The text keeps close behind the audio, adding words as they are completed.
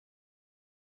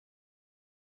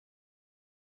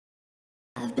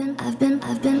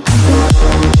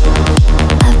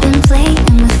playing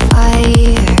with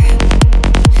fire.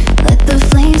 Let the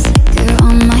flames flicker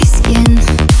on my skin.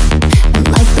 I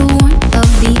like the warmth of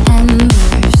the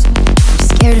embers. I'm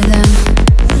scared of them.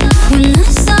 When I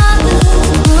saw the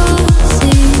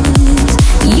roses,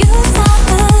 you saw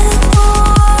the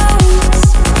thorns,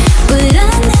 but I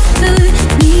never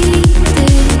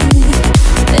needed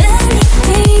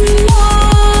anything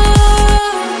more.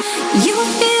 You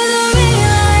feel the rain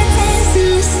like dance in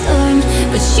the storm,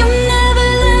 but you never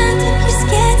learned if you're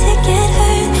scared to get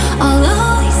hurt. I'll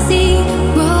always see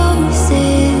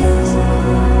roses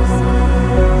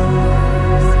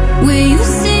where you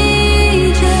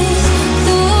see just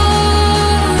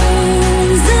thorns,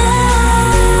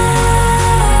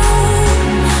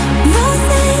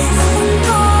 roses and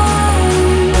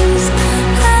thorns.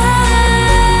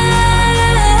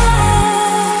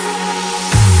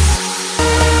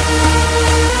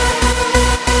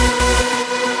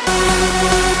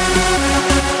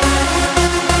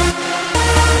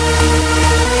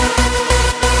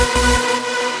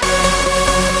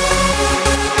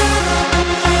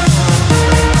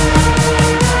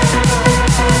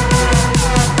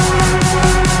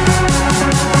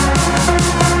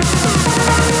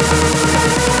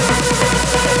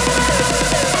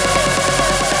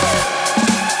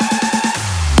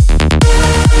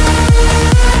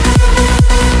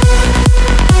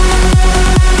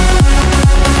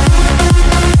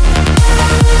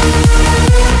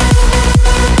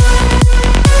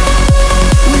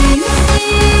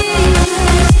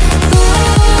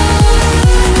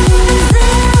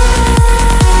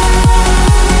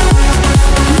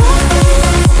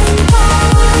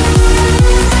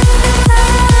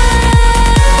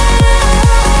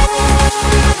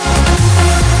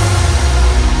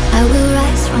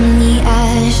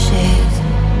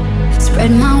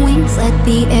 Spread my wings, let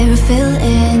the air fill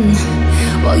in,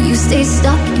 while you stay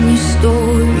stuck in your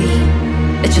story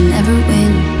that you'll never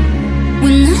win.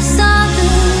 When I saw